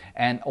place.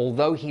 And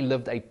although He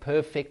lived a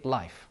perfect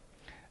life,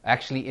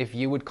 actually, if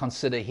you would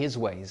consider His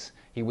ways,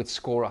 He would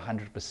score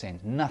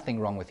 100%.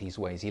 Nothing wrong with His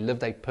ways. He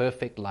lived a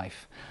perfect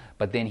life,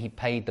 but then He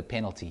paid the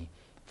penalty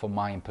for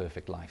my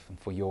imperfect life and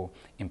for your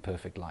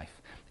imperfect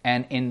life.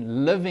 And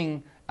in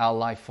living our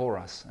life for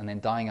us and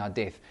then dying our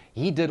death,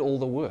 He did all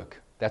the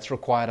work that's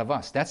required of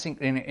us. That's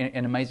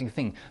an amazing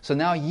thing. So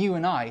now you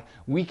and I,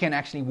 we can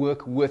actually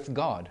work with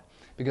God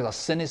because our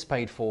sin is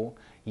paid for.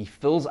 He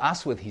fills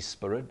us with His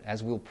Spirit,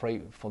 as we'll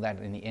pray for that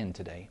in the end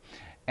today.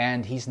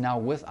 And He's now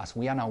with us.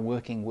 We are now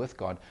working with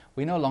God.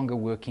 We're no longer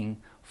working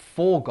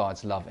for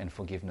God's love and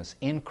forgiveness.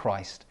 In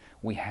Christ,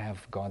 we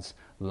have God's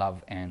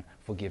love and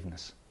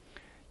forgiveness.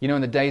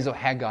 In the days of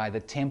Haggai, the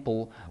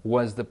temple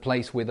was the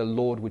place where the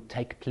Lord would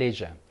take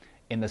pleasure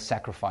in the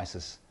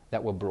sacrifices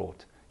that were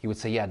brought. He would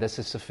say, this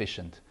is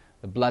sufficient.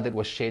 The blood that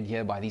was shed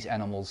here by these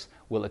animals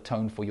will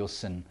atone for your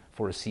sin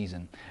for a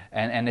season.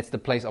 And it's the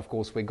place, of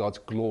course, where God's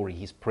glory,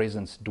 His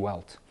presence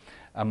dwelt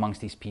amongst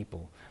His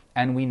people.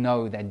 And we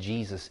know that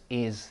Jesus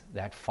is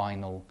that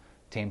final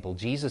temple.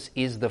 Jesus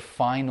is the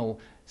final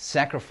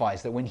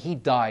sacrifice, that when He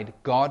died,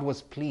 God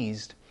was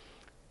pleased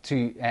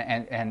to,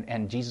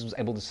 and Jesus was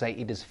able to say,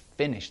 it is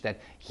finished, that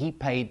He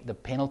paid the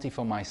penalty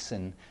for my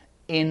sin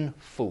in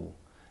full.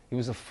 It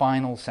was a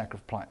final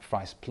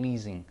sacrifice,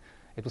 pleasing.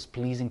 It was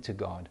pleasing to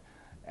God,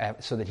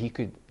 so that He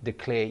could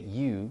declare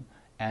you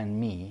and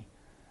me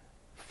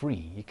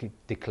free. He could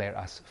declare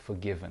us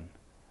forgiven.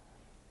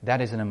 That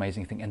is an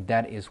amazing thing, and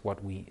that is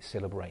what we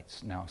celebrate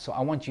now. So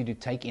I want you to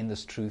take in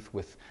this truth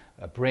with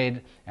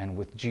bread and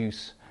with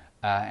juice,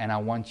 and I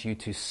want you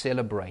to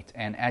celebrate.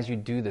 And as you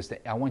do this,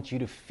 I want you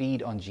to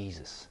feed on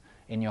Jesus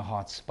in your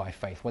hearts by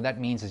faith. What that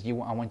means is I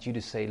want you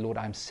to say, Lord,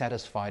 I'm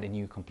satisfied in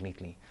you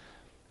completely.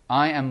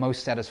 I am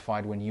most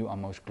satisfied when you are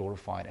most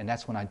glorified. And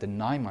that's when I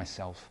deny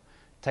myself,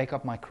 take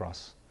up my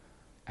cross,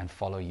 and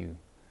follow you.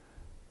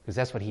 Because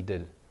that's what He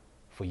did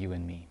for you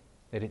and me.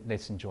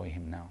 Let's enjoy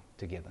Him now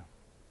together.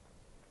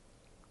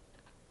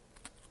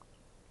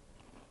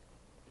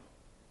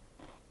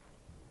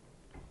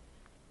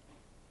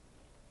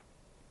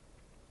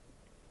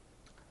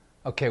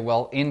 Okay,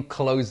 well, in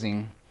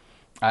closing,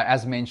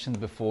 as mentioned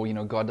before,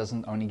 God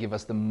doesn't only give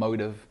us the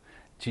motive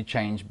to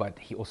change, but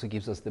He also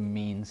gives us the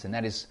means, and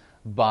that is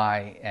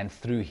by and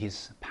through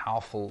His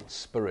powerful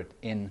Spirit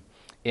in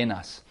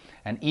us.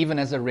 And even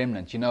as a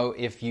remnant,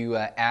 if you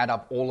add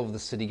up all of the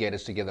City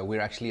Gators together, we're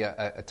actually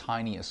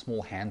a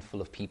small handful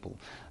of people.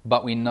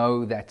 But we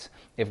know that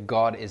if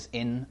God is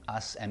in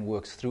us and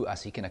works through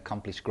us, He can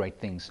accomplish great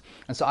things.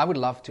 And so I would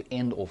love to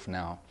end off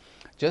now,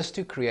 just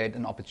to create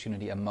an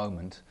opportunity, a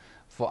moment,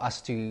 for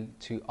us to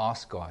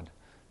ask God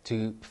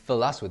to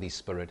fill us with His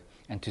Spirit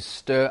and to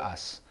stir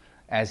us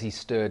as He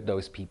stirred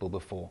those people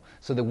before,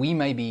 so that we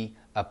may be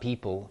a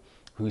people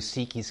who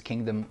seek His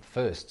kingdom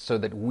first, so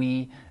that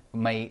we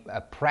may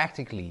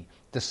practically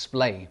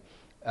display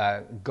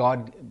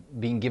God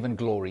being given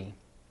glory,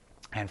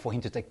 and for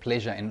Him to take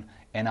pleasure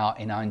in our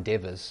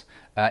endeavors,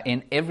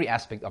 in every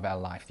aspect of our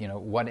life,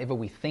 whatever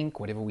we think,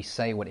 whatever we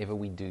say, whatever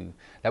we do,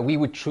 that we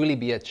would truly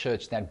be a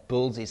church that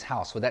builds His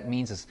house. What that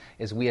means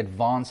is we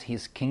advance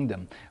His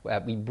kingdom.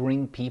 We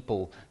bring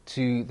people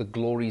to the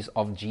glories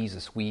of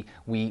Jesus. We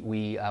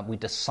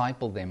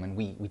disciple them, and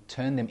we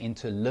turn them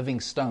into living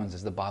stones,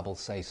 as the Bible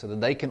says, so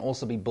that they can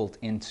also be built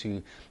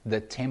into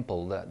the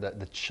temple,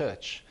 the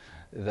church,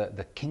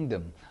 the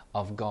kingdom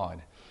of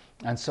God.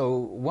 And so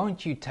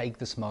won't you take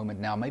this moment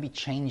now, maybe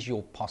change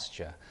your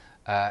posture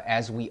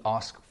as we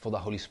ask for the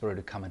Holy Spirit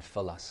to come and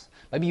fill us.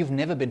 Maybe you've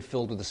never been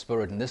filled with the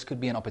Spirit, and this could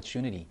be an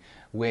opportunity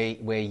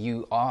where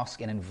you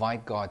ask and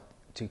invite God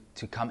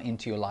to come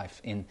into your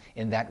life in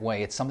that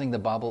way. It's something the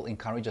Bible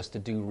encourages us to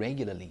do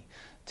regularly,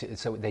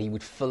 so that He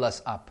would fill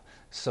us up,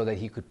 so that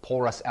He could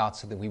pour us out,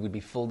 so that we would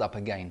be filled up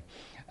again.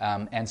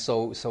 And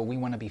so we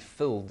want to be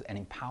filled and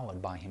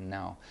empowered by Him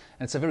now.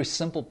 And it's a very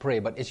simple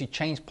prayer, but as you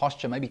change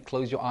posture, maybe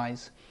close your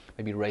eyes,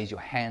 maybe raise your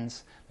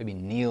hands, maybe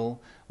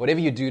kneel. Whatever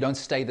you do, don't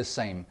stay the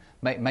same.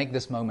 Make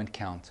this moment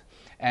count.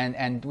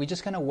 And we're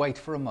just going to wait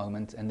for a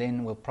moment, and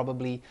then we'll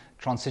probably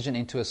transition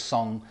into a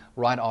song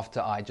right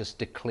after I just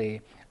declare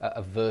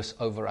a verse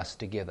over us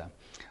together.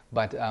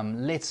 But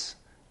let's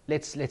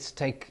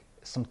take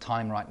some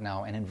time right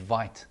now and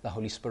invite the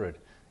Holy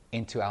Spirit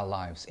into our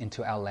lives,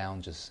 into our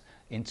lounges,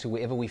 into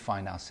wherever we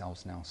find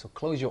ourselves now. So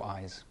close your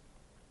eyes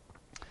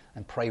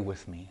and pray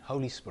with me.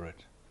 Holy Spirit,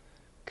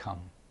 come.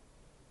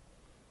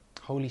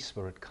 Holy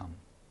Spirit, come.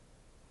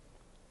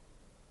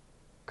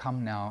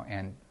 Come now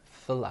and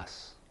fill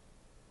us.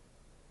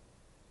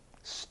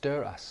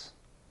 Stir us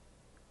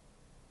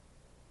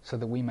so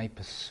that we may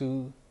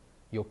pursue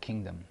your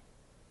kingdom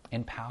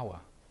in power.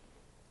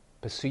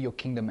 Pursue your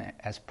kingdom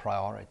as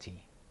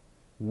priority.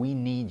 We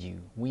need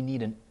you. We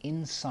need an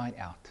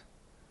inside-out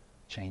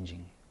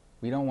changing.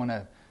 We don't want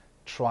to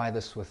try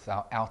this with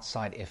our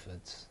outside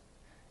efforts.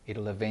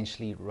 It'll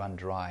eventually run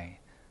dry.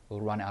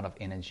 We'll run out of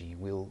energy.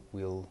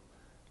 We'll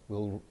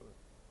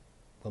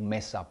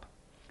mess up.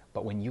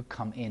 But when you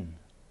come in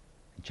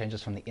and change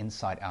us from the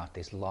inside out,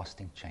 there's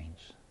lasting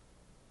change.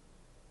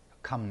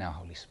 Come now,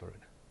 Holy Spirit.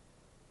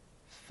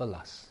 Fill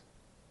us.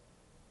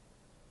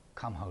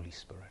 Come, Holy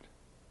Spirit.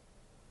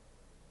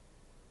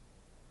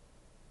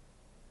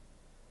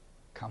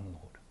 Come,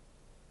 Lord.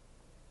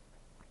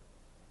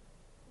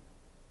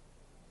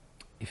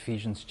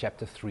 Ephesians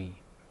chapter 3,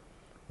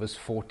 verse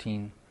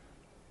 14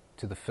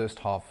 to the first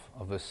half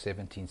of verse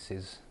 17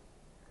 says,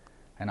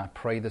 and I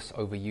pray this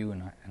over you,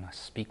 and I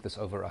speak this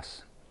over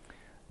us.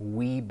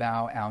 We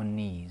bow our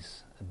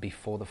knees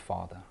before the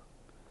Father,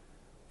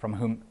 from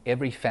whom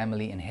every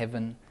family in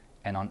heaven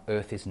and on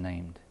earth is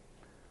named,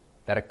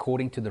 that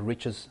according to the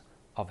riches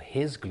of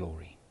His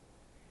glory,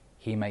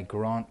 He may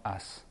grant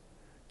us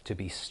to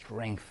be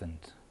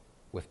strengthened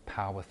with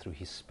power through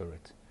His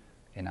Spirit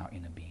in our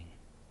inner being,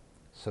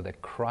 so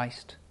that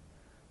Christ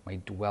may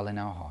dwell in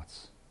our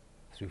hearts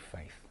through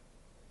faith.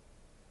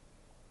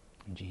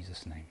 In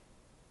Jesus' name.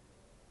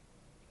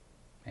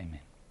 Amen.